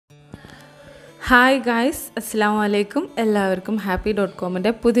Hi guys, അസ്സാം വലൈക്കും. എല്ലാവർക്കും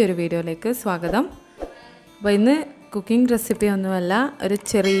happy.com-ൻ്റെ പുതിയൊരു വീഡിയോയിലേക്ക് സ്വാഗതം. അപ്പോൾ ഇന്ന് കുക്കിംഗ് റെസിപ്പി ഒന്നുമല്ല, ഒരു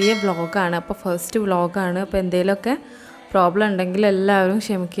ചെറിയ വ്ളോഗാണ്. അപ്പോൾ ഫസ്റ്റ് വ്ളോഗാണ്. അപ്പോൾ എന്തെങ്കിലുമൊക്കെ പ്രോബ്ലം ഉണ്ടെങ്കിൽ എല്ലാവരും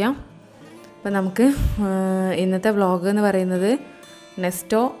ക്ഷമിക്കുക. അപ്പോൾ നമുക്ക് ഇന്നത്തെ വ്ളോഗ് എന്ന് പറയുന്നത്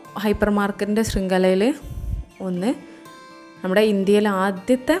നെസ്റ്റോ ഹൈപ്പർ മാർക്കറ്റിൻ്റെ ശൃംഖലയിൽ ഒന്ന്, നമ്മുടെ ഇന്ത്യയിലെ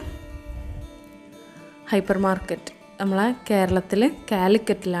ആദ്യത്തെ ഹൈപ്പർ മാർക്കറ്റ് നമ്മളെ കേരളത്തിൽ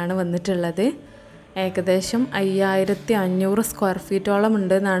കാലിക്കറ്റിലാണ് വന്നിട്ടുള്ളത്. ഏകദേശം 5500 സ്ക്വയർ ഫീറ്റോളം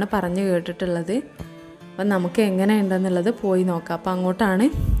ഉണ്ടെന്നാണ് പറഞ്ഞു കേട്ടിട്ടുള്ളത്. അപ്പം നമുക്ക് എങ്ങനെയുണ്ടെന്നുള്ളത് പോയി നോക്കാം. അപ്പം അങ്ങോട്ടാണ്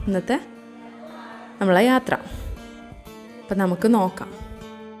ഇന്നത്തെ നമ്മളെ യാത്ര. അപ്പം നമുക്ക് നോക്കാം.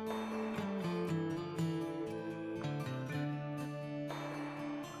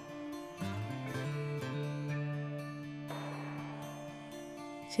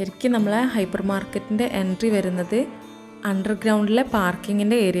 ശരിക്കും നമ്മളെ ഹൈപ്പർ മാർക്കറ്റിൻ്റെ എൻട്രി വരുന്നത് അണ്ടർഗ്രൗണ്ടിലെ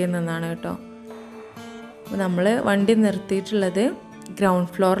പാർക്കിങ്ങിൻ്റെ ഏരിയയിൽ നിന്നാണ് കേട്ടോ. അപ്പോൾ നമ്മൾ വണ്ടി നിർത്തിയിട്ടുള്ളത്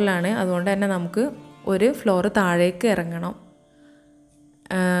ഗ്രൗണ്ട് ഫ്ലോറിലാണ്. അതുകൊണ്ട് തന്നെ നമുക്ക് ഒരു ഫ്ലോർ താഴേക്ക് ഇറങ്ങണം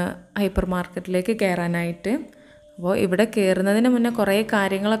ഹൈപ്പർ മാർക്കറ്റിലേക്ക് കയറാനായിട്ട്. അപ്പോൾ ഇവിടെ കയറുന്നതിന് മുന്നേ കുറേ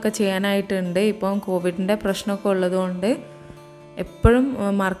കാര്യങ്ങളൊക്കെ ചെയ്യാനായിട്ടുണ്ട്. ഇപ്പം കോവിഡിൻ്റെ പ്രശ്നമൊക്കെ ഉള്ളതുകൊണ്ട് എപ്പോഴും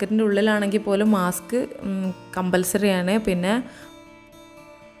മാർക്കറ്റിൻ്റെ ഉള്ളിലാണെങ്കിൽ പോലും മാസ്ക് കമ്പൽസറിയാണ്. പിന്നെ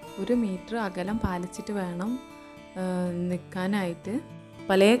 1 മീറ്റർ അകലം പാലിച്ചിട്ട് വേണം നിൽക്കാനായിട്ട്.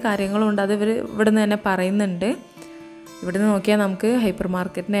 പല കാര്യങ്ങളുണ്ട്, അത് ഇവിടെ നിന്ന് തന്നെ പറയുന്നുണ്ട്. ഇവിടെ നിന്ന് നോക്കിയാൽ നമുക്ക് ഹൈപ്പർ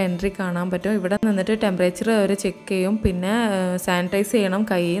മാർക്കറ്റിൻ്റെ എൻട്രി കാണാൻ പറ്റും. ഇവിടെ നിന്നിട്ട് ടെമ്പറേച്ചർ അവർ ചെക്ക് ചെയ്യും. പിന്നെ സാനിറ്റൈസ് ചെയ്യണം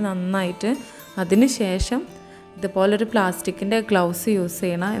കൈ നന്നായിട്ട്. അതിന് ശേഷം ഇതുപോലൊരു പ്ലാസ്റ്റിക്കിൻ്റെ ഗ്ലൗസ് യൂസ്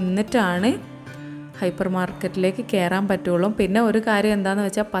ചെയ്യണം. എന്നിട്ടാണ് ഹൈപ്പർ മാർക്കറ്റിലേക്ക് കയറാൻ പറ്റുള്ളൂ. പിന്നെ ഒരു കാര്യം എന്താണെന്ന്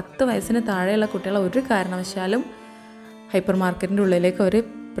വെച്ചാൽ 10 വയസ്സിന് താഴെയുള്ള കുട്ടികളെ ഒരു കാരണവശാലും ഹൈപ്പർ മാർക്കറ്റിൻ്റെ ഉള്ളിലേക്ക് അവർ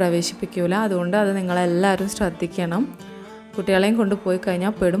പ്രവേശിപ്പിക്കില്ല. അതുകൊണ്ട് അത് നിങ്ങളെല്ലാവരും ശ്രദ്ധിക്കണം. കുട്ടികളെയും കൊണ്ടുപോയി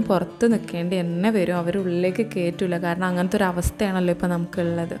കഴിഞ്ഞാൽ പെടും പുറത്ത് നിൽക്കേണ്ടി തന്നെ വരും. അവരുള്ളിലേക്ക് കയറ്റില്ല. കാരണം അങ്ങനത്തെ ഒരു അവസ്ഥയാണല്ലോ ഇപ്പോൾ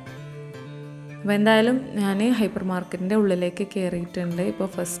നമുക്കുള്ളത്. അപ്പോൾ എന്തായാലും ഞാൻ ഹൈപ്പർ മാർക്കറ്റിൻ്റെ ഉള്ളിലേക്ക് കയറിയിട്ടുണ്ട്.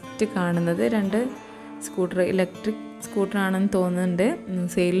 ഇപ്പോൾ ഫസ്റ്റ് കാണുന്നത് 2 സ്കൂട്ടർ, ഇലക്ട്രിക് സ്കൂട്ടറാണെന്ന് തോന്നുന്നുണ്ട്.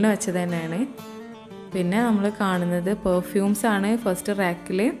 സെയിലിന് വെച്ചത് തന്നെയാണ്. പിന്നെ നമ്മൾ കാണുന്നത് പെർഫ്യൂംസ് ആണ് ഫസ്റ്റ്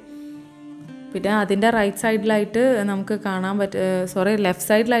റാക്കിൽ. പിന്നെ അതിൻ്റെ റൈറ്റ് സൈഡിലായിട്ട് നമുക്ക് ലെഫ്റ്റ്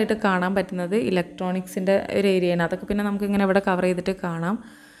സൈഡിലായിട്ട് കാണാൻ പറ്റുന്നത് ഇലക്ട്രോണിക്സിൻ്റെ ഒരു ഏരിയയാണ്. അതൊക്കെ പിന്നെ നമുക്കിങ്ങനെ ഇവിടെ കവർ ചെയ്തിട്ട് കാണാം.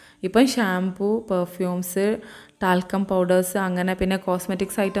 ഇപ്പം ഷാംപൂ, പെർഫ്യൂംസ്, ടാൽക്കം പൗഡേഴ്സ്, അങ്ങനെ പിന്നെ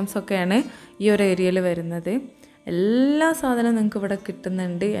കോസ്മെറ്റിക്സ് ഐറ്റംസ് ഒക്കെയാണ് ഈ ഒരു ഏരിയയിൽ വരുന്നത്. എല്ലാ സാധനവും നിങ്ങൾക്ക് ഇവിടെ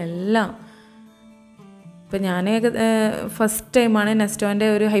കിട്ടുന്നുണ്ട്, എല്ലാം. ഇപ്പം ഞാൻ ഫസ്റ്റ് ടൈമാണ് നെസ്റ്റോൻ്റെ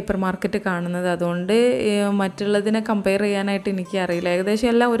ഒരു ഹൈപ്പർ മാർക്കറ്റ് കാണുന്നത്. അതുകൊണ്ട് മറ്റുള്ളതിനെ കമ്പയർ ചെയ്യാനായിട്ട് എനിക്കറിയില്ല. ഏകദേശം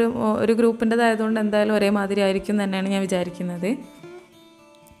എല്ലാം ഒരു ഗ്രൂപ്പിൻ്റെതായതുകൊണ്ട് എന്തായാലും ഒരേ മാതിരി ആയിരിക്കും തന്നെയാണ് ഞാൻ വിചാരിക്കുന്നത്.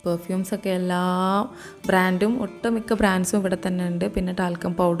 പെർഫ്യൂംസൊക്കെ എല്ലാ ബ്രാൻഡും, ഒട്ടുമിക്ക ബ്രാൻഡ്സും ഇവിടെ തന്നെ ഉണ്ട്. പിന്നെ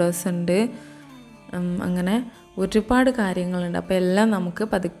ടാൽക്കം പൗഡേഴ്സ് ഉണ്ട്, അങ്ങനെ ഒരുപാട് കാര്യങ്ങളുണ്ട്. അപ്പോൾ എല്ലാം നമുക്ക്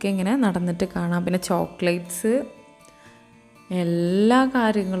പതുക്കെ ഇങ്ങനെ നടന്നിട്ട് കാണാം. പിന്നെ ചോക്ലേറ്റ്സ്, എല്ലാ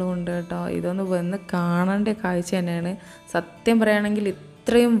കാര്യങ്ങളും ഉണ്ട് കേട്ടോ. ഇതൊന്ന് വന്ന് കാണേണ്ട കാഴ്ച തന്നെയാണ്. സത്യം പറയുകയാണെങ്കിൽ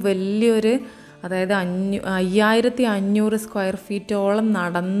ഇത്രയും വലിയൊരു, അതായത് 5500 സ്ക്വയർ ഫീറ്റോളം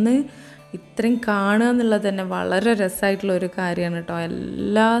നടന്ന് ഇത്രയും കാണുക എന്നുള്ളത് തന്നെ വളരെ രസമായിട്ടുള്ളൊരു കാര്യമാണ് കേട്ടോ.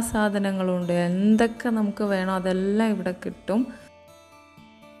 എല്ലാ സാധനങ്ങളും ഉണ്ട്. എന്തൊക്കെ നമുക്ക് വേണോ അതെല്ലാം ഇവിടെ കിട്ടും.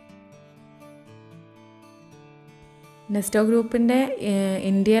 നെസ്റ്റോ ഗ്രൂപ്പിൻ്റെ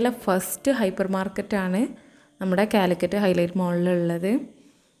ഇന്ത്യയിലെ ഫസ്റ്റ് ഹൈപ്പർ മാർക്കറ്റാണ് നമ്മുടെ കാലിക്കറ്റ് ഹൈലൈറ്റ് മോളിലുള്ളത്.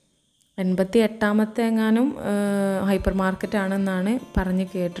 88ാമത്തെ എങ്ങാനും ഹൈപ്പർ മാർക്കറ്റാണെന്നാണ് പറഞ്ഞ്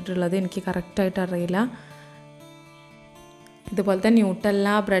കേട്ടിട്ടുള്ളത്. എനിക്ക് കറക്റ്റായിട്ട് അറിയില്ല. ഇതുപോലത്തെ ന്യൂട്ടല്ല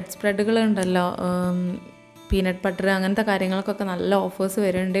ബ്രെഡ് സ്പ്രെഡുകളുണ്ടല്ലോ, പീനട്ട് ബട്ടർ, അങ്ങനത്തെ കാര്യങ്ങൾക്കൊക്കെ നല്ല ഓഫേഴ്സ്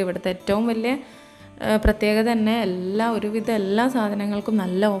വരുന്നുണ്ട്. ഇവിടുത്തെ ഏറ്റവും വലിയ പ്രത്യേകത തന്നെ ഒരുവിധം എല്ലാ സാധനങ്ങൾക്കും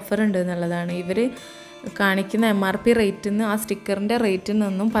നല്ല ഓഫർ ഉണ്ട് എന്നുള്ളതാണ്. ഇവർ കാണിക്കുന്ന MRP റേറ്റിൽ നിന്ന്, ആ സ്റ്റിക്കറിൻ്റെ റേറ്റിൽ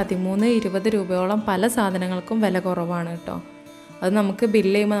നിന്നും 13-20 രൂപയോളം പല സാധനങ്ങൾക്കും വില കുറവാണ് കേട്ടോ. അത് നമുക്ക്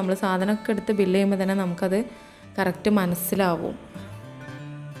ബില്ല് ചെയ്യുമ്പോൾ, നമ്മൾ സാധനമൊക്കെ എടുത്ത് ബില്ല് ചെയ്യുമ്പോൾ തന്നെ നമുക്കത് കറക്റ്റ് മനസ്സിലാവും.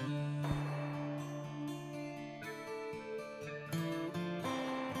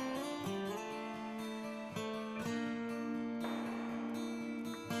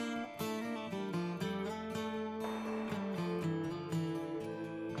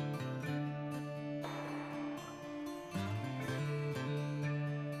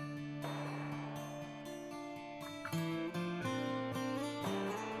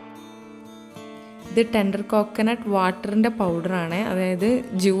 ഇത് ടെൻഡർ കോക്കനട്ട് വാട്ടറിൻ്റെ പൗഡറാണ്. അതായത്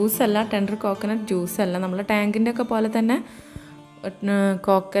ജ്യൂസല്ല, ടെൻഡർ കോക്കനട്ട് ജ്യൂസല്ല. നമ്മളെ ടാങ്കിൻ്റെ ഒക്കെ പോലെ തന്നെ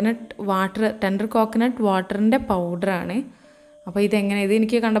ടെൻഡർ കോക്കനട്ട് വാട്ടറിൻ്റെ പൗഡറാണ്. അപ്പോൾ ഇതെങ്ങനെ, ഇത്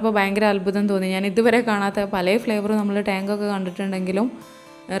എനിക്ക് കണ്ടപ്പോൾ ഭയങ്കര അത്ഭുതം തോന്നി. ഞാൻ ഇതുവരെ കാണാത്ത പല ഫ്ലേവറും നമ്മൾ ടാങ്കൊക്കെ കണ്ടിട്ടുണ്ടെങ്കിലും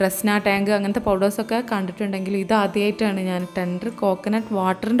റസ്ന ടാങ്ക് അങ്ങനത്തെ പൗഡേഴ്സൊക്കെ കണ്ടിട്ടുണ്ടെങ്കിൽ ഇത് ആദ്യമായിട്ടാണ് ഞാൻ ടെൻഡർ കോക്കനട്ട്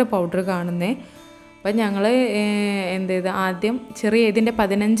വാട്ടറിൻ്റെ പൗഡർ കാണുന്നത്. അപ്പം ഞങ്ങൾ എന്ത് ചെയ്ത് ആദ്യം ചെറിയ ഇതിൻ്റെ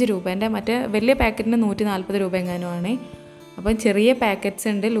 15 രൂപേൻ്റെ, മറ്റേ വലിയ പാക്കറ്റിന് 140 രൂപ എങ്ങാനുമാണ്. അപ്പം ചെറിയ പാക്കറ്റ്സ്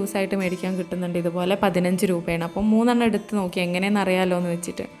ഉണ്ട്, ലൂസായിട്ട് മേടിക്കാൻ കിട്ടുന്നുണ്ട്. ഇതുപോലെ 15 രൂപയാണ്. അപ്പം 3 എടുത്ത് നോക്കി എങ്ങനെയെന്ന് അറിയാമല്ലോ എന്ന്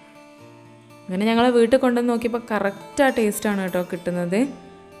വെച്ചിട്ട് അങ്ങനെ ഞങ്ങൾ വീട്ടിൽ കൊണ്ടുവന്ന് നോക്കിയപ്പോൾ കറക്റ്റ് ആ ടേസ്റ്റാണ് കേട്ടോ കിട്ടുന്നത്.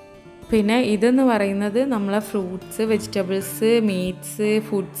 പിന്നെ ഇതെന്ന് പറയുന്നത് നമ്മളെ ഫ്രൂട്ട്സ്, വെജിറ്റബിൾസ്, മീറ്റ്സ്,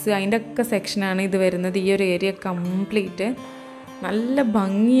 ഫുഡ്സ് അതിൻ്റെ ഒക്കെ സെക്ഷനാണ് ഇത് വരുന്നത്. ഈ ഒരു ഏരിയ കംപ്ലീറ്റ് നല്ല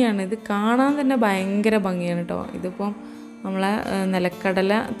ഭംഗിയാണ്. ഇത് കാണാൻ തന്നെ ഭയങ്കര ഭംഗിയാണ് കേട്ടോ. ഇതിപ്പം നമ്മളെ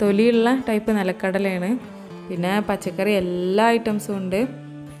നിലക്കടല, തൊലിയുള്ള ടൈപ്പ് നിലക്കടലയാണ്. പിന്നെ പച്ചക്കറി എല്ലാ ഐറ്റംസും ഉണ്ട്.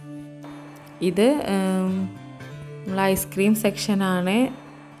 ഇത് നമ്മളെ ഐസ്ക്രീം സെക്ഷനാണ്.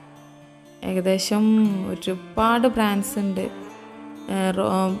 ഏകദേശം ഒരുപാട് ബ്രാൻഡ്സ് ഉണ്ട്.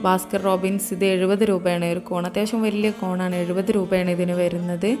 ബാസ്കർ റോബിൻസ് ഇത് 70 രൂപയാണ് ഒരു കോൺ. അത്യാവശ്യം വലിയ കോണാണ്. 70 രൂപയാണ് ഇതിന്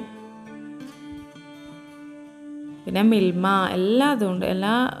വരുന്നത്. പിന്നെ മിൽമ എല്ലാതും ഉണ്ട്.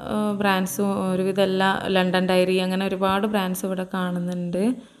 എല്ലാ ബ്രാൻഡ്സും ഒരുവിധം എല്ലാ, ലണ്ടൻ ഡയറി അങ്ങനെ ഒരുപാട് ബ്രാൻഡ്സ് ഇവിടെ കാണുന്നുണ്ട്.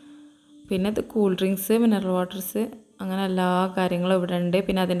 പിന്നെ ഇത് കൂൾ ഡ്രിങ്ക്സ്, മിനറൽ വാട്ടർസ് അങ്ങനെ എല്ലാ കാര്യങ്ങളും ഇവിടെ ഉണ്ട്.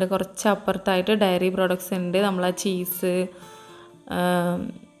 പിന്നെ അതിൻ്റെ കുറച്ച് അപ്പുറത്തായിട്ട് ഡയറി പ്രോഡക്ട്സ് ഉണ്ട്. നമ്മളെ ചീസ്,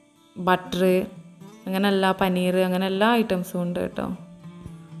 ബട്ടർ അങ്ങനെ എല്ലാ, പനീർ അങ്ങനെ എല്ലാ ഐറ്റംസും ഉണ്ട് കേട്ടോ.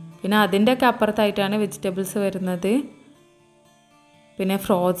 പിന്നെ അതിൻ്റെയൊക്കെ അപ്പുറത്തായിട്ടാണ് വെജിറ്റബിൾസ് വരുന്നത്. പിന്നെ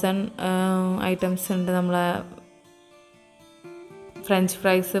ഫ്രോസൺ ഐറ്റംസ് ഉണ്ട്. നമ്മളെ ഫ്രഞ്ച്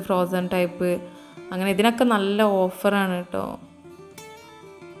ഫ്രൈസ് ഫ്രോസൺ ടൈപ്പ് അങ്ങനെ ഇതിനൊക്കെ നല്ല ഓഫറാണ് കേട്ടോ.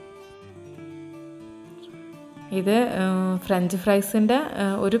 ഇത് ഫ്രഞ്ച് ഫ്രൈസിൻ്റെ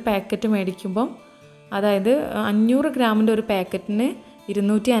ഒരു പാക്കറ്റ് മേടിക്കുമ്പം, അതായത് 500 ഗ്രാമിൻ്റെ ഒരു പാക്കറ്റിന്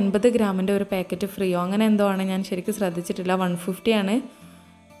 250 ഗ്രാമിൻ്റെ ഒരു പാക്കറ്റ് ഫ്രീയോ അങ്ങനെ എന്തോ ആണ്. ഞാൻ ശരിക്കും ശ്രദ്ധിച്ചിട്ടില്ല. 150 ആണ്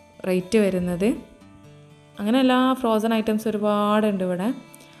റേറ്റ് വരുന്നത്. അങ്ങനെ എല്ലാ ഫ്രോസൺ ഐറ്റംസ് ഒരുപാടുണ്ട് ഇവിടെ.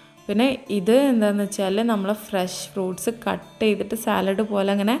 പിന്നെ ഇത് എന്താണെന്ന് വെച്ചാൽ നമ്മളെ ഫ്രഷ് ഫ്രൂട്ട്സ് കട്ട് ചെയ്തിട്ട് സാലഡ് പോലെ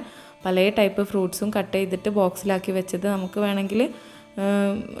അങ്ങനെ പല ടൈപ്പ് ഫ്രൂട്ട്സും കട്ട് ചെയ്തിട്ട് ബോക്സിലാക്കി വെച്ചത് നമുക്ക് വേണമെങ്കിൽ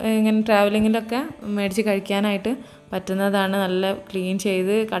ഇങ്ങനെ ട്രാവലിങ്ങിലൊക്കെ മേടിച്ച് കഴിക്കാനായിട്ട് പറ്റുന്നതാണ്. നല്ല ക്ലീൻ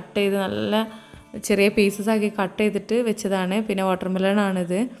ചെയ്ത് കട്ട് ചെയ്ത് നല്ല ചെറിയ പീസസാക്കി കട്ട് ചെയ്തിട്ട് വെച്ചതാണ്. പിന്നെ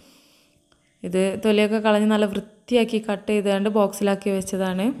വാട്ടർമെലണാണിത്. ഇത് തൊലിയൊക്കെ കളഞ്ഞ് നല്ല വൃത്തിയാക്കി കട്ട് ചെയ്തുകൊണ്ട് ബോക്സിലാക്കി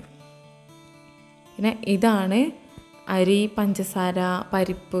വെച്ചതാണ്. പിന്നെ ഇതാണ് അരി, പഞ്ചസാര,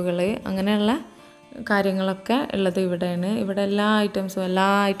 പരിപ്പുകൾ അങ്ങനെയുള്ള കാര്യങ്ങളൊക്കെ ഉള്ളത് ഇവിടെയാണ്. ഇവിടെ എല്ലാ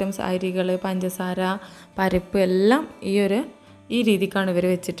ഐറ്റംസ് അരികൾ, പഞ്ചസാര, പരിപ്പ് എല്ലാം ഈ രീതിക്കാണ് ഇവർ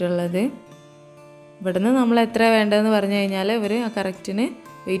വെച്ചിട്ടുള്ളത്. ഇവിടുന്ന് നമ്മൾ എത്ര വേണ്ടതെന്ന് പറഞ്ഞു കഴിഞ്ഞാൽ ഇവർ ആ കറക്റ്റിന്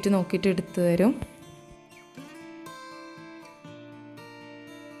വെയിറ്റ് നോക്കിയിട്ട് എടുത്തു തരും.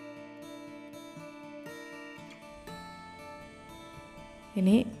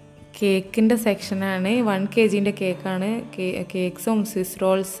 ഇനി കേക്കിൻ്റെ സെക്ഷനാണ്. 1 kgൻ്റെ കേക്കാണ്. കേക്ക്സും സ്വിസ്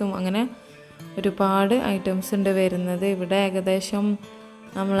റോൾസും അങ്ങനെ ഒരുപാട് ഐറ്റംസ് ഉണ്ട് വരുന്നത്. ഇവിടെ ഏകദേശം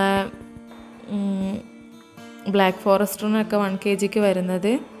നമ്മളെ ബ്ലാക്ക് ഫോറസ്റ്റിനൊക്കെ 1 kgക്ക്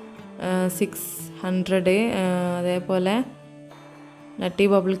വരുന്നത് 600. അതേപോലെ നട്ടി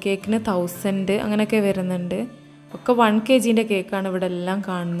ബബിൾ കേക്കിന് 1000 അങ്ങനെയൊക്കെ വരുന്നുണ്ട്. ഒക്കെ 1 kgൻ്റെ കേക്കാണ് ഇവിടെ എല്ലാം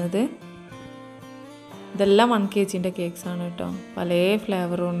കാണുന്നത്. ഇതെല്ലാം 1 kgൻ്റെ കേക്ക്സാണ് കേട്ടോ. പല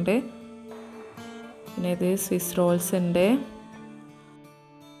ഫ്ലേവറും ഉണ്ട്. പിന്നെ ഇത് സ്വിസ് റോൾസ് ഉണ്ട്.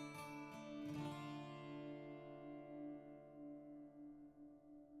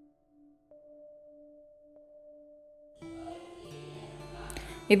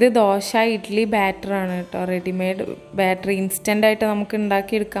 ഇത് ദോശ, ഇഡ്ഡലി ബാറ്ററാണ് കേട്ടോ. റെഡിമെയ്ഡ് ബാറ്റർ, ഇൻസ്റ്റൻ്റായിട്ട് നമുക്ക്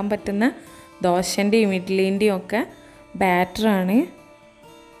ഉണ്ടാക്കിയെടുക്കാൻ പറ്റുന്ന ദോശൻ്റെയും ഇഡ്ഡലീൻ്റെയും ഒക്കെ ബാറ്ററാണ്.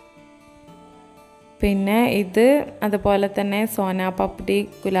 പിന്നെ ഇത് അതുപോലെ തന്നെ സോനാ പപ്പടി,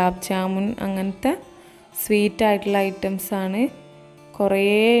 ഗുലാബ് ജാമുൻ അങ്ങനത്തെ സ്വീറ്റ് ആയിട്ടുള്ള ഐറ്റംസാണ്. കുറേ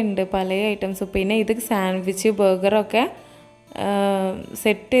ഉണ്ട് പല ഐറ്റംസ്. പിന്നെ ഇത് സാൻഡ്വിച്ച്, ബർഗറൊക്കെ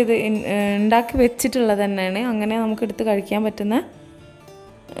സെറ്റ് ചെയ്ത് ഉണ്ടാക്കി വെച്ചിട്ടുള്ളത് തന്നെയാണ്. അങ്ങനെ നമുക്ക് എടുത്ത് കഴിക്കാൻ പറ്റുന്ന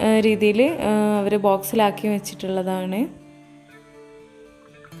രീതിയിൽ അവർ ബോക്സിലാക്കി വെച്ചിട്ടുള്ളതാണ്.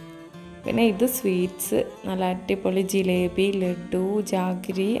 പിന്നെ ഇത് സ്വീറ്റ്സ്, നല്ല അടിപൊളി ജിലേബി, ലഡു,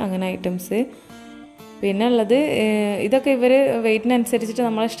 ജാഗരി അങ്ങനെ ഐറ്റംസ്. പിന്നെ ഉള്ളത് ഇതൊക്കെ ഇവർ വെയിറ്റിനനുസരിച്ചിട്ട്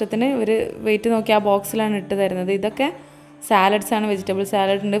നമ്മളെ ഇഷ്ടത്തിന് ഇവർ വെയിറ്റ് നോക്കി ആ ബോക്സിലാണ് ഇട്ട് തരുന്നത്. ഇതൊക്കെ സാലഡ്സാണ്. വെജിറ്റബിൾ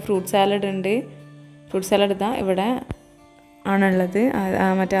സാലഡ് ഉണ്ട്, ഫ്രൂട്ട് സാലഡ് ഉണ്ട്. ഫ്രൂട്ട് സാലഡ് ഇതാ ഇവിടെ ആണുള്ളത്.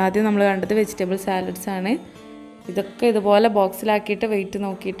 മറ്റേ ആദ്യം നമ്മൾ കണ്ടത് വെജിറ്റബിൾ സാലഡ്സാണ്. ഇതൊക്കെ ഇതുപോലെ ബോക്സിലാക്കിയിട്ട് വെയിറ്റ്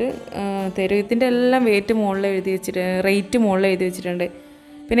നോക്കിയിട്ട് തരും. ഇതിൻ്റെ എല്ലാം വെയിറ്റ് മുകളിൽ എഴുതി വെച്ചിട്ട്, റേറ്റ് മുകളിൽ എഴുതി വെച്ചിട്ടുണ്ട്.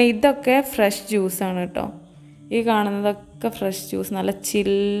 പിന്നെ ഇതൊക്കെ ഫ്രഷ് ജ്യൂസാണ് കേട്ടോ. ഈ കാണുന്നതൊക്കെ ഫ്രഷ് ജ്യൂസ്, നല്ല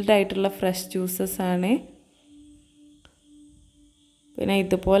ചിൽഡായിട്ടുള്ള ഫ്രഷ് ജ്യൂസസ് ആണ്. പിന്നെ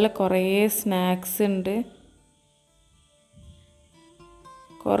ഇതുപോലെ കുറേ സ്നാക്സ് ഉണ്ട്.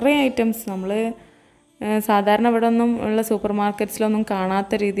 കുറേ ഐറ്റംസ് നമ്മൾ സാധാരണ ഇവിടെ ഒന്നും ഉള്ള സൂപ്പർ മാർക്കറ്റ്സിലൊന്നും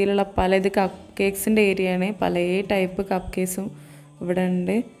കാണാത്ത രീതിയിലുള്ള പല ഇത് കപ്പ് കേക്ക്സിൻ്റെ ഏരിയയാണ്. പല ടൈപ്പ് കപ്പ് കേക്ക്സും ഇവിടെ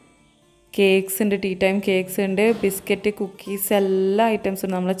ഉണ്ട്. കേക്ക്സ് ഉണ്ട്, ടീ ടൈം കേക്ക്സ് ഉണ്ട്, ബിസ്ക്കറ്റ്, കുക്കീസ്, എല്ലാ ഐറ്റംസും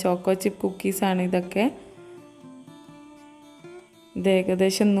ഉണ്ട്. നമ്മളെ ചോക്കോ ചിപ്പ് കുക്കീസാണ് ഇതൊക്കെ. ഇത്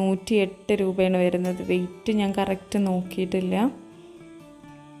ഏകദേശം 108 രൂപയാണ് വരുന്നത്. വെയിറ്റ് ഞാൻ കറക്റ്റ് നോക്കിയിട്ടില്ല.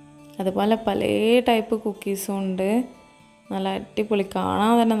 അതുപോലെ പല ടൈപ്പ് കുക്കീസും ഉണ്ട്. നല്ല അടിപൊളി,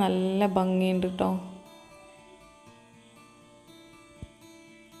 കാണാൻ തന്നെ നല്ല ഭംഗിയുണ്ട് കേട്ടോ.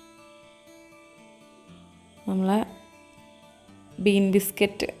 നമ്മളെ ബീൻ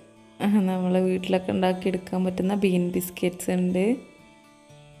ബിസ്ക്കറ്റ്, നമ്മൾ വീട്ടിലൊക്കെ ഉണ്ടാക്കിയെടുക്കാൻ പറ്റുന്ന ബീൻ ബിസ്ക്കറ്റ്സ് ഉണ്ട്.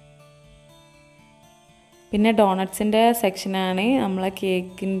 പിന്നെ ഡോണട്ട്സിൻ്റെ സെക്ഷനാണ്. നമ്മളെ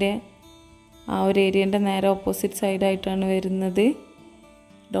കേക്കിൻ്റെ ആ ഒരു ഏരിയൻ്റെ നേരെ ഓപ്പോസിറ്റ് സൈഡായിട്ടാണ് വരുന്നത്.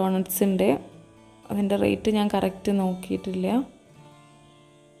 ഡോണട്ട്സ് ഉണ്ട്. അതിൻ്റെ റേറ്റ് ഞാൻ കറക്റ്റ് നോക്കിയിട്ടില്ല.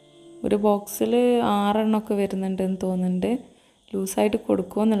 ഒരു ബോക്സിൽ 6 എണ്ണമൊക്കെ വരുന്നുണ്ടെന്ന് തോന്നുന്നുണ്ട്. ലൂസായിട്ട്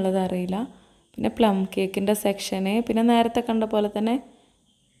കൊടുക്കുമോ എന്നുള്ളത് അറിയില്ല. പിന്നെ പ്ലം കേക്കിൻ്റെ സെക്ഷന്, പിന്നെ നേരത്തെ കണ്ട പോലെ തന്നെ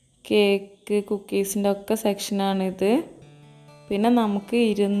കേക്ക്, കുക്കീസിൻ്റെ ഒക്കെ സെക്ഷനാണിത്. പിന്നെ നമുക്ക്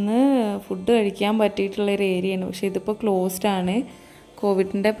ഇരുന്ന് ഫുഡ് കഴിക്കാൻ പറ്റിയിട്ടുള്ളൊരു ഏരിയയാണ്. പക്ഷേ ഇതിപ്പോൾ ക്ലോസ്ഡ് ആണ്.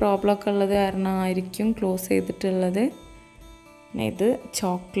 കോവിഡിൻ്റെ പ്രോബ്ലം ഒക്കെ ഉള്ളത് കാരണമായിരിക്കും ക്ലോസ് ചെയ്തിട്ടുള്ളത്. പിന്നെ ഇത്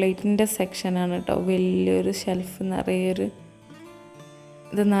ചോക്ലേറ്റിൻ്റെ സെക്ഷനാണ് കേട്ടോ. വലിയൊരു ഷെൽഫ്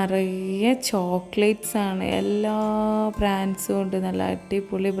ഇത് നിറയെ ചോക്ലേറ്റ്സ് ആണ്. എല്ലാ ബ്രാൻഡ്സും ഉണ്ട്. നല്ല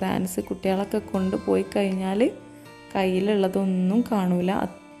അടിപൊളി ബ്രാൻഡ്സ്. കുട്ടികളൊക്കെ കൊണ്ടുപോയി കഴിഞ്ഞാൽ കയ്യിലുള്ളതൊന്നും കാണൂല,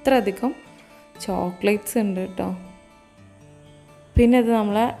 അത്രയധികം ചോക്ലേറ്റ്സ് ഉണ്ട് കേട്ടോ. പിന്നെ ഇത്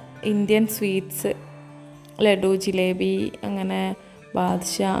നമ്മളെ ഇന്ത്യൻ സ്വീറ്റ്സ്, ലഡു, ജിലേബി, അങ്ങനെ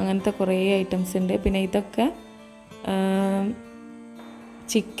ബാദ്ഷാ, അങ്ങനത്തെ കുറേ ഐറ്റംസ് ഉണ്ട്. പിന്നെ ഇതൊക്കെ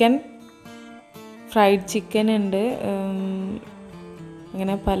ചിക്കൻ, ഫ്രൈഡ് ചിക്കൻ ഉണ്ട്,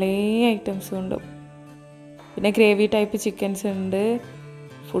 അങ്ങനെ പല ഐറ്റംസും ഉണ്ട്. പിന്നെ ഗ്രേവി ടൈപ്പ് ചിക്കൻസ് ഉണ്ട്.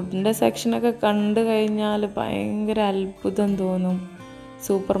 ഫുഡിൻ്റെ സെക്ഷനൊക്കെ കണ്ടു കഴിഞ്ഞാൽ ഭയങ്കര അത്ഭുതം തോന്നും.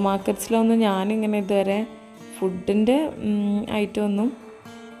 സൂപ്പർ മാർക്കറ്റ്സിലൊന്നും ഞാനിങ്ങനെ ഇതുവരെ ഫുഡിൻ്റെ ഐറ്റം ഒന്നും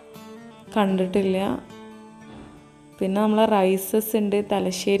കണ്ടിട്ടില്ല. പിന്നെ നമ്മളെ റൈസസ് ഉണ്ട്,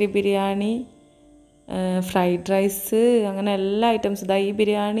 തലശ്ശേരി ബിരിയാണി, ഫ്രൈഡ് റൈസ്, അങ്ങനെ എല്ലാ ഐറ്റംസും. ഇതാ ഈ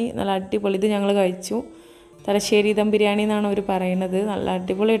ബിരിയാണി നല്ല അടിപൊളി. ഇത് ഞങ്ങൾ കഴിച്ചു. തലശ്ശേരി ദം ബിരിയാണി എന്നാണ് അവർ പറയുന്നത്. നല്ല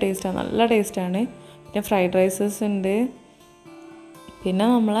അടിപൊളി ടേസ്റ്റാണ്, നല്ല ടേസ്റ്റാണ്. പിന്നെ ഫ്രൈഡ് റൈസസ് ഉണ്ട്. പിന്നെ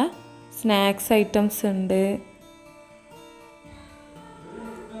നമ്മളെ സ്നാക്സ് ഐറ്റംസ് ഉണ്ട്.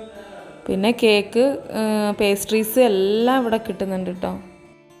 പിന്നെ കേക്ക്, പേസ്ട്രീസ് എല്ലാം ഇവിടെ കിട്ടുന്നുണ്ട് കേട്ടോ.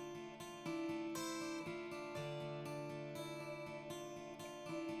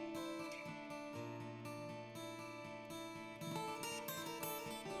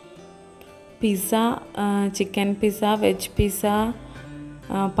 Pizza, chicken pizza, veg pizza,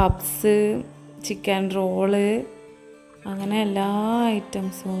 puffs, chicken roll, അങ്ങനെ എല്ലാ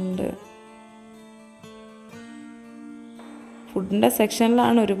ഐറ്റംസും ഉണ്ട്. ഫുഡിൻ്റെ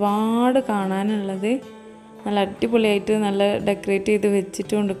സെക്ഷനിലാണ് ഒരുപാട് കാണാനുള്ളത്. നല്ല അടിപൊളിയായിട്ട് നല്ല ഡെക്കറേറ്റ് ചെയ്ത്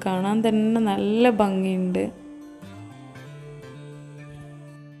വെച്ചിട്ടുണ്ട്. കാണാൻ തന്നെ നല്ല ഭംഗിയുണ്ട്.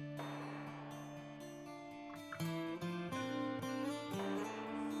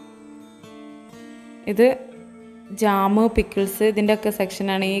 ഇത് ജാമ്, പിക്കിൾസ്, ഇതിൻ്റെയൊക്കെ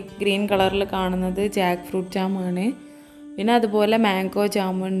സെക്ഷനാണ്. ഈ ഗ്രീൻ കളറിൽ കാണുന്നത് ജാക്ക് ഫ്രൂട്ട് ജാമാണ്. പിന്നെ അതുപോലെ മാംഗോ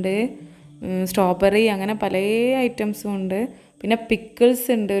ജാമുണ്ട്, സ്ട്രോബെറി, അങ്ങനെ പല ഐറ്റംസും ഉണ്ട്. പിന്നെ പിക്കിൾസ്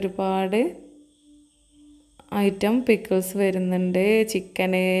ഉണ്ട്, ഒരുപാട് ഐറ്റം പിക്കിൾസ് വരുന്നുണ്ട്.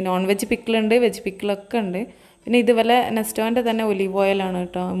 ചിക്കന്, നോൺ വെജ് പിക്കിളുണ്ട്, വെജ് പിക്കിളൊക്കെ ഉണ്ട്. പിന്നെ ഇതുപോലെ നെസ്റ്റോൻ്റെ തന്നെ ഒലീവ് ഓയിലാണ്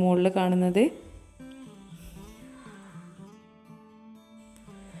കേട്ടോ മുകളിൽ കാണുന്നത്.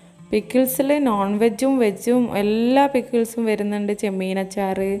 പിക്കിൾസിൽ നോൺ വെജും വെജും എല്ലാ പിക്കിൾസും വരുന്നുണ്ട്.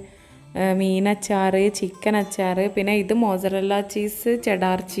 ചെമ്മീനച്ചാർ, മീനച്ചാർ, ചിക്കൻ അച്ചാർ, പിന്നെ ഇത് മോസറല്ല ചീസ്,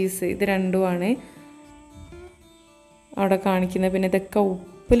 ചെഡാർ ചീസ്, ഇത് രണ്ടുമാണ് അവിടെ കാണിക്കുന്നത്. പിന്നെ ഇതൊക്കെ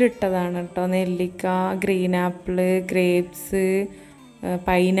ഉപ്പിലിട്ടതാണ് കേട്ടോ. നെല്ലിക്ക, green apple, grapes,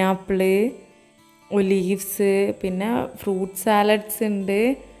 pineapple, olives, പിന്നെ ഫ്രൂട്ട് സാലഡ്സ് ഉണ്ട്.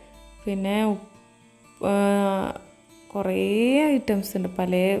 പിന്നെ കുറേ ഐറ്റംസ് ഉണ്ട്,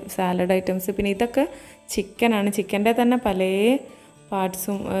 പല സാലഡ് ഐറ്റംസ്. പിന്നെ ഇതൊക്കെ ചിക്കനാണ്. ചിക്കൻ്റെ തന്നെ പല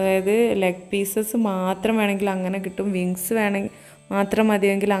പാർട്സും, അതായത് ലെഗ് പീസസ് മാത്രം വേണമെങ്കിൽ അങ്ങനെ കിട്ടും, വിങ്സ് വേണമെങ്കിൽ മാത്രം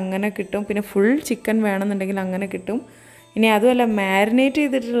മതിയെങ്കിൽ അങ്ങനെ കിട്ടും, പിന്നെ ഫുൾ ചിക്കൻ വേണമെന്നുണ്ടെങ്കിൽ അങ്ങനെ കിട്ടും. ഇനി അതുമല്ല മാരിനേറ്റ്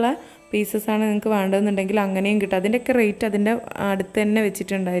ചെയ്തിട്ടുള്ള പീസസാണ് നിങ്ങൾക്ക് വേണ്ടതെന്നുണ്ടെങ്കിൽ അങ്ങനെയും കിട്ടും. അതിൻ്റെയൊക്കെ റേറ്റ് അതിൻ്റെ അടുത്ത് തന്നെ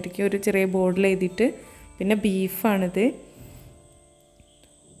വെച്ചിട്ടുണ്ടായിരിക്കും, ഒരു ചെറിയ ബോർഡിൽ എഴുതിയിട്ട്. പിന്നെ ബീഫാണിത്.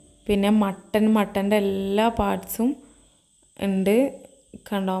 പിന്നെ മട്ടൻ്റെ എല്ലാ പാർട്സും ഉണ്ട്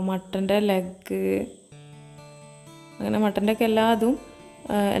കണ്ടോ. മട്ടൻ്റെ ലെഗ്, അങ്ങനെ മട്ടൻ്റെ ഒക്കെ എല്ലാ അതും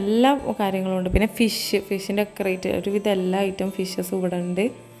എല്ലാ കാര്യങ്ങളും ഉണ്ട്. പിന്നെ ഫിഷിൻ്റെ ഒക്കെ റേറ്റ്, ഒരുവിധം എല്ലാ ഐറ്റം ഫിഷസും ഇവിടെ ഉണ്ട്.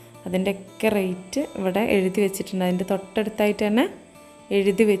 അതിൻ്റെയൊക്കെ റേറ്റ് ഇവിടെ എഴുതി വെച്ചിട്ടുണ്ട്. അതിൻ്റെ തൊട്ടടുത്തായിട്ട് തന്നെ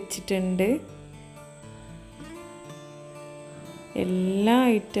എഴുതി വെച്ചിട്ടുണ്ട്. എല്ലാ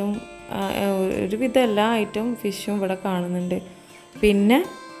ഐറ്റവും ഒരുവിധം എല്ലാ ഐറ്റം ഫിഷും ഇവിടെ കാണുന്നുണ്ട്. പിന്നെ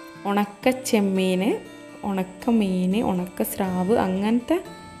ഉണക്ക ചെമ്മീൻ, ഉണക്ക മീൻ, ഉണക്ക സ്രാവ്, അങ്ങനത്തെ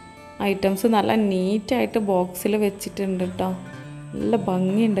ഐറ്റംസ് നല്ല നീറ്റായിട്ട് ബോക്സിൽ വെച്ചിട്ടുണ്ട് കേട്ടോ. നല്ല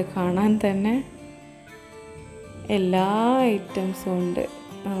ഭംഗിയുണ്ട് കാണാൻ തന്നെ. എല്ലാ ഐറ്റംസും ഉണ്ട്.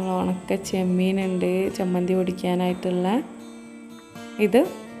 ഉണക്ക ചെമ്മീനുണ്ട്, ചമ്മന്തി പൊടിക്കാനായിട്ടുള്ള. ഇത്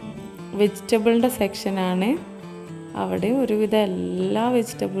വെജിറ്റബിളിൻ്റെ സെക്ഷനാണ്. അവിടെ ഒരുവിധം എല്ലാ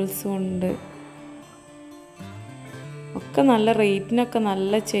വെജിറ്റബിൾസും ഉണ്ട്. ഒക്കെ നല്ല റേറ്റിനൊക്കെ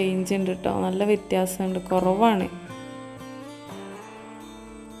നല്ല ചേഞ്ച് ഉണ്ട് കേട്ടോ. നല്ല വ്യത്യാസമുണ്ട്, കുറവാണ്.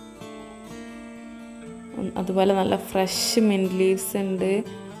 അതുപോലെ നല്ല ഫ്രഷ് മിൻറ്റ് ലീവ്സ് ഉണ്ട്.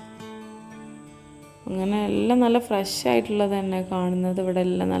 അങ്ങനെ എല്ലാം നല്ല ഫ്രഷ് ആയിട്ടുള്ളത് തന്നെ കാണുന്നത്. ഇവിടെ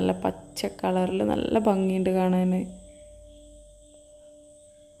എല്ലാം നല്ല പച്ച കളറിൽ നല്ല ഭംഗിയുണ്ട് കാണാൻ.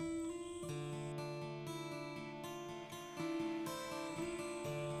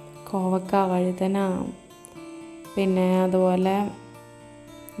 കോവക്ക, വഴുതന, പിന്നെ അതുപോലെ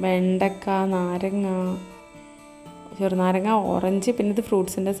വെണ്ടക്ക, നാരങ്ങ, ചെറുനാരങ്ങ, ഓറഞ്ച്. പിന്നെ ഇത്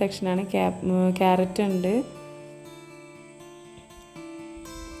ഫ്രൂട്ട്സിൻ്റെ സെക്ഷനാണ്. ക്യാരറ്റ് ഉണ്ട്.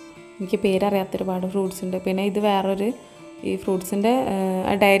 എനിക്ക് പേരറിയാത്തൊരുപാട് ഫ്രൂട്ട്സ് ഉണ്ട്. പിന്നെ ഇത് വേറൊരു ഈ ഫ്രൂട്ട്സിൻ്റെ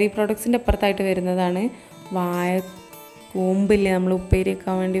ഡയറി പ്രോഡക്ട്സിൻ്റെ അപ്പുറത്തായിട്ട് വരുന്നതാണ്. കൂമ്പില്ലേ നമ്മൾ ഉപ്പേരി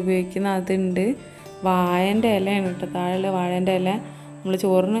വെക്കാൻ വേണ്ടി ഉപയോഗിക്കുന്ന, അതുണ്ട്. വാഴൻ്റെ ഇലയാണ് കേട്ടോ. താഴെ വാഴൻ്റെ ഇല, നമ്മൾ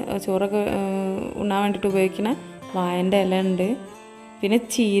ചോറൊക്കെ ഉണ്ണാൻ വേണ്ടിയിട്ട് ഉപയോഗിക്കുന്ന വാഴൻ്റെ ഇല ഉണ്ട്. പിന്നെ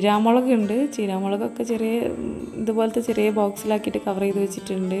ചീരാമുളക് ഉണ്ട്. ചീരാമുളകൊക്കെ ഇതുപോലത്തെ ചെറിയ ബോക്സിലാക്കിയിട്ട് കവർ ചെയ്ത്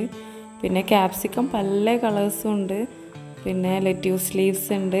വെച്ചിട്ടുണ്ട്. പിന്നെ ക്യാപ്സിക്കം പല കളേഴ്സും ഉണ്ട്. പിന്നെ ലെറ്റ്യൂസ് ലീവ്സ്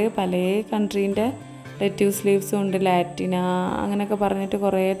ഉണ്ട്. പല കൺട്രീൻ്റെ ലെറ്റ്യൂസ് ലീവ്സും ഉണ്ട്. ലാറ്റിന അങ്ങനെയൊക്കെ പറഞ്ഞിട്ട്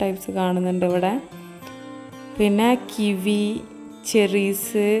കുറേ ടൈപ്സ് കാണുന്നുണ്ട് ഇവിടെ. പിന്നെ കിവി,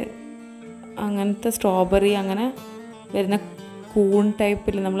 ചെറീസ്, അങ്ങനത്തെ സ്ട്രോബെറി, അങ്ങനെ വരുന്ന കൂൺ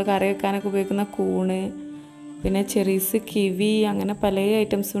ടൈപ്പിൽ നമ്മൾ കറി വെക്കാനൊക്കെ ഉപയോഗിക്കുന്ന കൂണ്. പിന്നെ ചെറീസ്, കിവി, അങ്ങനെ പല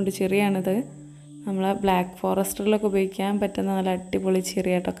ഐറ്റംസും ഉണ്ട്. ചെറിയാണിത്. നമ്മളെ ബ്ലാക്ക് ഫോറസ്റ്റിലൊക്കെ ഉപയോഗിക്കാൻ പറ്റുന്ന നല്ല അടിപൊളി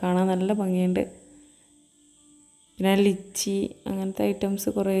ചെറിയായിട്ടോ. കാണാൻ നല്ല ഭംഗിയുണ്ട്. പിന്നെ ലിച്ചി, അങ്ങനത്തെ ഐറ്റംസ്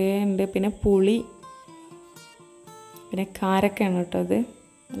കുറേ ഉണ്ട്. പിന്നെ പുളി, പിന്നെ കാരക്കയാണ് കേട്ടോ. അത്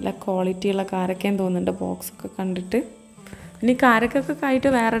നല്ല ക്വാളിറ്റിയുള്ള കാരക്കയെന്ന് തോന്നുന്നുണ്ട് ബോക്സൊക്കെ കണ്ടിട്ട്. ഇനി കാരക്കൊക്കെ ആയിട്ട്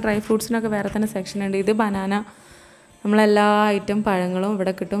വേറെ ഡ്രൈ ഫ്രൂട്ട്സിനൊക്കെ വേറെ തന്നെ സെക്ഷൻ ഉണ്ട്. ഇത് ബനാന, നമ്മളെല്ലാ ഐറ്റം പഴങ്ങളും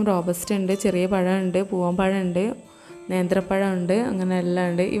ഇവിടെ കിട്ടും. റോബസ്റ്റ് ഉണ്ട്, ചെറിയ പഴമുണ്ട്, പൂവൻപഴമുണ്ട്, നേന്ത്രപ്പഴമുണ്ട്, അങ്ങനെ എല്ലാം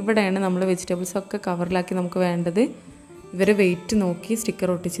ഉണ്ട്. ഇവിടെയാണ് നമ്മൾ വെജിറ്റബിൾസൊക്കെ കവറിലാക്കി നമുക്ക് വേണ്ടത്. ഇവർ വെയിറ്റ് നോക്കി സ്റ്റിക്കർ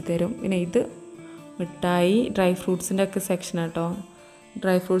ഒട്ടിച്ച് തരും. പിന്നെ ഇത് മിഠായി, ഡ്രൈ ഫ്രൂട്ട്സിൻ്റെ ഒക്കെ സെക്ഷൻ കേട്ടോ.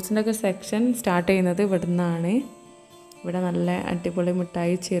 ഡ്രൈ ഫ്രൂട്ട്സിൻ്റെ ഒക്കെ സെക്ഷൻ സ്റ്റാർട്ട് ചെയ്യുന്നത് ഇവിടെ നിന്നാണ്. ഇവിടെ നല്ല അടിപൊളി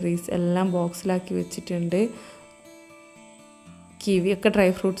മിഠായി, ചെറീസ് എല്ലാം ബോക്സിലാക്കി വെച്ചിട്ടുണ്ട്. കിവിയൊക്കെ ഡ്രൈ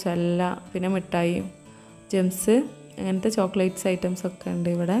ഫ്രൂട്ട്സ് അല്ല. പിന്നെ മിഠായിയും ജെംസ്, അങ്ങനത്തെ ചോക്ലേറ്റ്സ് ഐറ്റംസ് ഒക്കെ ഉണ്ട്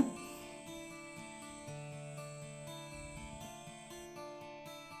ഇവിടെ.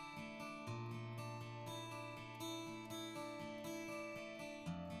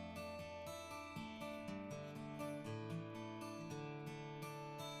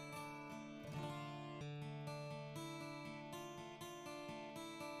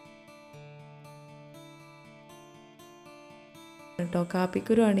 കേട്ടോ,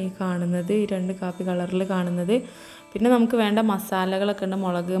 കാപ്പിക്കുരുവാണ് ഈ കാണുന്നത്. ഈ 2 കാപ്പി കളറിൽ കാണുന്നത്. പിന്നെ നമുക്ക് വേണ്ട മസാലകളൊക്കെ ഉണ്ട്.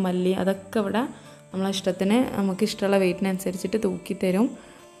 മുളക്, മല്ലി, അതൊക്കെ ഇവിടെ നമ്മളെ ഇഷ്ടത്തിന് നമുക്ക് ഇഷ്ടമുള്ള വെയിറ്റിനനുസരിച്ചിട്ട് തൂക്കി തരും.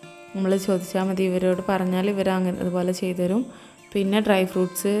 നമ്മൾ ചോദിച്ചാൽ മതി, ഇവരോട് പറഞ്ഞാൽ ഇവർ അങ്ങനെ അതുപോലെ ചെയ്തു തരും. പിന്നെ ഡ്രൈ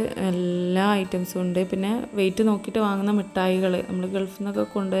ഫ്രൂട്ട്സ് എല്ലാ ഐറ്റംസും ഉണ്ട്. പിന്നെ വെയിറ്റ് നോക്കിയിട്ട് വാങ്ങുന്ന മിഠായികൾ, നമ്മൾ ഗൾഫിൽ നിന്നൊക്കെ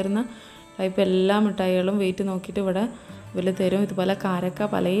കൊണ്ടുവരുന്ന ടൈപ്പ് എല്ലാ മിഠായികളും വെയിറ്റ് നോക്കിയിട്ട് ഇവിടെ ഇവർ തരും. ഇതുപോലെ കാരക്ക,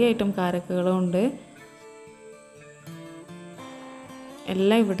 പല ഐറ്റം കാരക്കകളും ഉണ്ട്.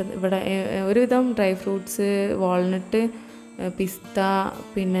 എല്ലാം ഇവിടെ ഒരുവിധം ഡ്രൈ ഫ്രൂട്ട്സ്, വാൾനട്ട്, പിസ്ത,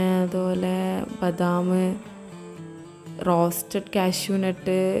 പിന്നെ അതുപോലെ ബദാം, റോസ്റ്റഡ് കാഷ്യൂ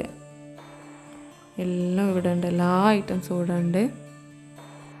നട്ട് എല്ലാം ഇവിടെ ഉണ്ട്. എല്ലാ ഐറ്റംസും ഇവിടെ ഉണ്ട്.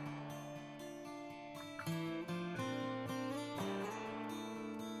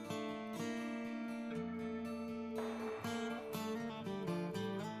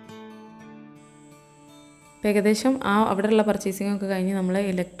 ഏകദേശം അവിടെയുള്ള പർച്ചേസിംഗ് ഒക്കെ കഴിഞ്ഞ് നമ്മൾ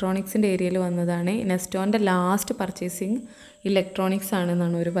ഇലക്ട്രോണിക്സിൻ്റെ ഏരിയയിൽ വന്നതാണ്. നെസ്റ്റോൻ്റെ ലാസ്റ്റ് പർച്ചേസിങ് ഇലക്ട്രോണിക്സ്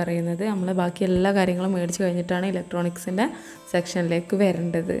ആണെന്നാണ് അവർ പറയുന്നത്. നമ്മൾ ബാക്കി എല്ലാ കാര്യങ്ങളും മേടിച്ച് കഴിഞ്ഞിട്ടാണ് ഇലക്ട്രോണിക്സിൻ്റെ സെക്ഷനിലേക്ക്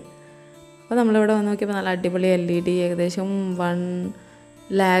വരേണ്ടത്. അപ്പോൾ നമ്മളിവിടെ വന്ന് നോക്കിയപ്പോൾ നല്ല അടിപൊളി LED, ഏകദേശം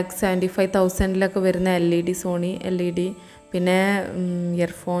 1,75,000 വരുന്ന LED, സോണി LED, പിന്നെ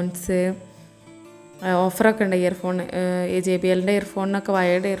ഇയർഫോൺസ് ഓഫറൊക്കെ ഉണ്ട്. ഇയർഫോൺ JBLൻ്റെ ഇയർഫോണിനൊക്കെ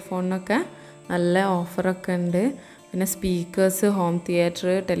വയേർഡ് ഇയർഫോണിനൊക്കെ നല്ല ഓഫറൊക്കെ ഉണ്ട്. പിന്നെ സ്പീക്കേഴ്സ്, ഹോം തിയേറ്റർ,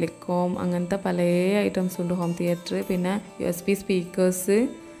 ടെലികോം അങ്ങനത്തെ പല ഐറ്റംസും ഉണ്ട്. ഹോം തിയേറ്റർ, പിന്നെ USB സ്പീക്കേഴ്സ്,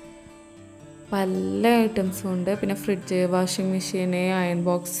 പല ഐറ്റംസും ഉണ്ട്. പിന്നെ fridge, washing machine, iron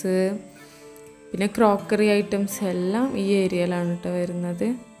box, പിന്നെ ക്രോക്കറി ഐറ്റംസ് എല്ലാം ഈ ഏരിയയിലാണ് കേട്ടോ വരുന്നത്.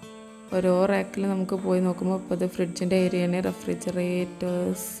 ഓരോ റാക്കിൽ നമുക്ക് പോയി നോക്കുമ്പോൾ ഇപ്പോൾ ഇത് ഫ്രിഡ്ജിൻ്റെ ഏരിയയാണ്.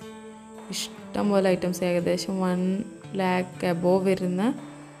 റെഫ്രിജറേറ്റേഴ്സ്, ഇഷ്ടം പോലെ ഐറ്റംസ്, ഏകദേശം 1 lakh above വരുന്ന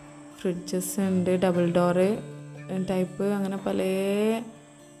ഫ്രിഡ്ജസ് ഉണ്ട്. ഡബിൾ ഡോറ് ടൈപ്പ്, അങ്ങനെ പല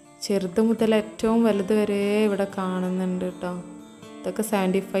ചെറുത് മുതൽ ഏറ്റവും വലുത് വരെ ഇവിടെ കാണുന്നുണ്ട് കേട്ടോ. ഇതൊക്കെ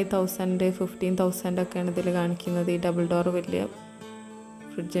 75,000 15,000 ഒക്കെയാണ് ഇതിൽ കാണിക്കുന്നത്. ഈ ഡബിൾ ഡോർ വലിയ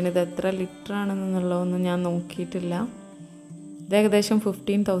ഫ്രിഡ്ജിന് ഇത് എത്ര ലിറ്റർ ആണെന്നുള്ളതൊന്നും ഞാൻ നോക്കിയിട്ടില്ല. ഇത് ഏകദേശം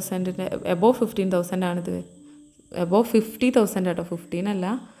 15,000 എബോവ് 15,000 ആണിത്. എബോവ് 50,000 കേട്ടോ, 15 അല്ല.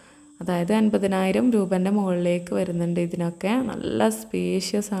 അതായത് 50,000 രൂപേൻ്റെ മുകളിലേക്ക് വരുന്നുണ്ട്. ഇതിനൊക്കെ നല്ല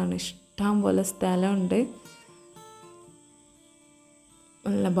സ്പേഷ്യസ് ആണ്, ഇഷ്ടം പോലെ സ്ഥലമുണ്ട്,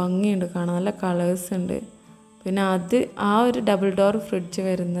 നല്ല ഭംഗിയുണ്ട് കാണാൻ, നല്ല കളേഴ്സ് ഉണ്ട്. പിന്നെ ആ ഒരു ഡബിൾ ഡോർ ഫ്രിഡ്ജ്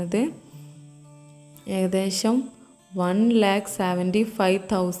വരുന്നത് ഏകദേശം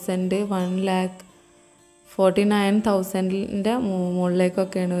 1,75,000 1,49,000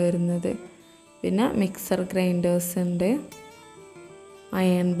 മുകളിലേക്കൊക്കെയാണ് വരുന്നത്. പിന്നെ മിക്സർ ഗ്രൈൻഡേഴ്സ് ഉണ്ട്,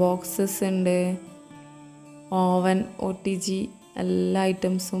 അയൺ ബോക്സസ് ഉണ്ട്, ഓവൻ, OTG എല്ലാ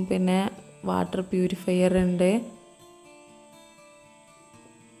ഐറ്റംസും, പിന്നെ വാട്ടർ പ്യൂരിഫയർ ഉണ്ട്,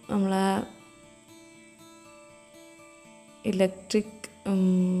 നമ്മളെ ഇലക്ട്രിക്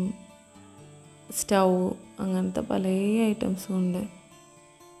സ്റ്റൗ, അങ്ങനത്തെ പല ഐറ്റംസും ഉണ്ട്.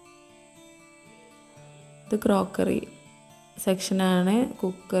 ഇത് ക്രോക്കറി സെക്ഷനാണ്.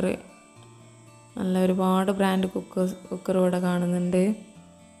 കുക്കർ, നല്ല ഒരുപാട് ബ്രാൻഡ് കുക്കർ ഇവിടെ കാണുന്നുണ്ട്.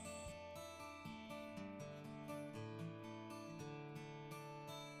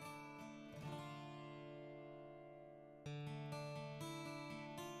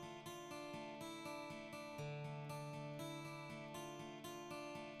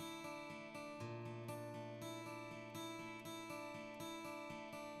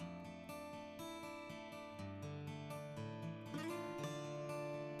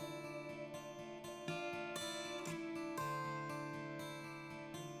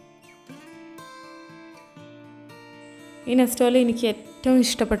 ഈ നെസ്റ്റോയിൽ എനിക്ക് ഏറ്റവും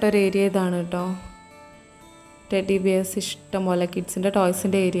ഇഷ്ടപ്പെട്ട ഒരു ഏരിയ ഇതാണ് കേട്ടോ. ടെഡി ബിയേഴ്സ് ഇഷ്ടം പോലെ, കിഡ്സിൻ്റെ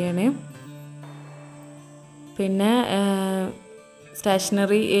ടോയ്സിൻ്റെ ഏരിയയാണ്. പിന്നെ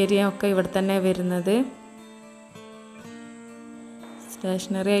സ്റ്റേഷനറി ഏരിയ ഒക്കെ ഇവിടെ തന്നെ വരുന്നത്.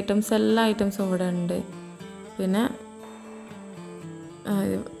 സ്റ്റേഷനറി ഐറ്റംസ് എല്ലാ ഐറ്റംസും ഇവിടെ ഉണ്ട്. പിന്നെ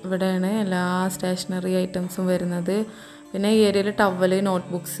ഇവിടെയാണ് എല്ലാ സ്റ്റേഷനറി ഐറ്റംസും വരുന്നത്. പിന്നെ ഈ ഏരിയയിൽ ടവൽ,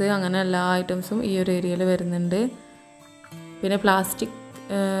 നോട്ട്ബുക്സ്, അങ്ങനെ എല്ലാ ഐറ്റംസും ഈ ഒരു ഏരിയയിൽ വരുന്നുണ്ട്. പിന്നെ പ്ലാസ്റ്റിക്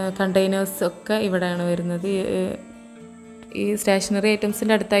കണ്ടെയ്നേഴ്സ് ഒക്കെ ഇവിടെയാണ് വരുന്നത്. ഈ സ്റ്റേഷനറി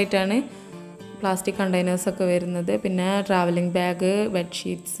ഐറ്റംസിൻ്റെ അടുത്തായിട്ടാണ് പ്ലാസ്റ്റിക് കണ്ടെയ്നേഴ്സൊക്കെ വരുന്നത്. പിന്നെ ട്രാവലിംഗ് ബാഗ്,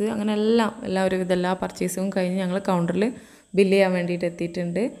 ബെഡ്ഷീറ്റ്സ്, അങ്ങനെ എല്ലാവരും ഇതെല്ലാ പർച്ചേസും കഴിഞ്ഞ് ഞങ്ങൾ കൗണ്ടറിൽ ബില്ല് ചെയ്യാൻ വേണ്ടിയിട്ട്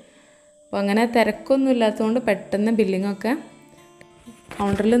എത്തിയിട്ടുണ്ട്. അപ്പോൾ അങ്ങനെ തിരക്കൊന്നും ഇല്ലാത്തതുകൊണ്ട് പെട്ടെന്ന് ബില്ലിങ്ങൊക്കെ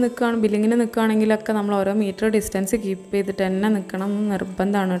കൗണ്ടറിൽ ബില്ലിങ്ങിന് നിൽക്കുകയാണെങ്കിലൊക്കെ നമ്മൾ ഓരോ മീറ്റർ ഡിസ്റ്റൻസ് കീപ്പ് ചെയ്തിട്ട് തന്നെ നിൽക്കണം എന്ന്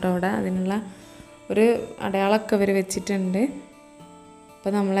നിർബന്ധമാണ് കേട്ടോ. അവിടെ അതിനുള്ള ഒരു അടയാളമൊക്കെ അവർ വെച്ചിട്ടുണ്ട്.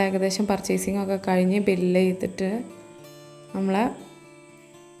 അപ്പോൾ നമ്മൾ ഏകദേശം പർച്ചേസിങ്ങൊക്കെ കഴിഞ്ഞ് ബില്ല് ചെയ്തിട്ട് നമ്മളെ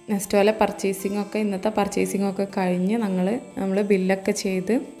നെസ്റ്റോയിലെ ഇന്നത്തെ പർച്ചേസിങ്ങൊക്കെ കഴിഞ്ഞ് നമ്മൾ ബില്ലൊക്കെ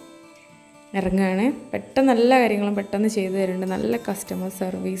ചെയ്ത് ഇറങ്ങുകയാണ്. പെട്ടെന്ന് എല്ലാ കാര്യങ്ങളും പെട്ടെന്ന് ചെയ്തു തരുന്നുണ്ട്. നല്ല കസ്റ്റമർ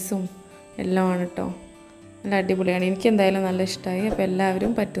സർവീസും എല്ലാം ആണ് കേട്ടോ. നല്ല അടിപൊളിയാണ്. എനിക്ക് എന്തായാലും നല്ല ഇഷ്ടമായി. അപ്പോൾ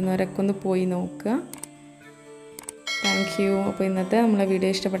എല്ലാവരും പറ്റുന്നവരൊക്കെ ഒന്ന് പോയി നോക്കുക. Thank you. അപ്പോൾ ഇന്നത്തെ നമ്മളെ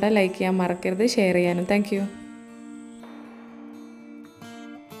വീഡിയോ ഇഷ്ടപ്പെട്ടാൽ ലൈക്ക് ചെയ്യാൻ മറക്കരുത്, ഷെയർ ചെയ്യാനും. Thank you.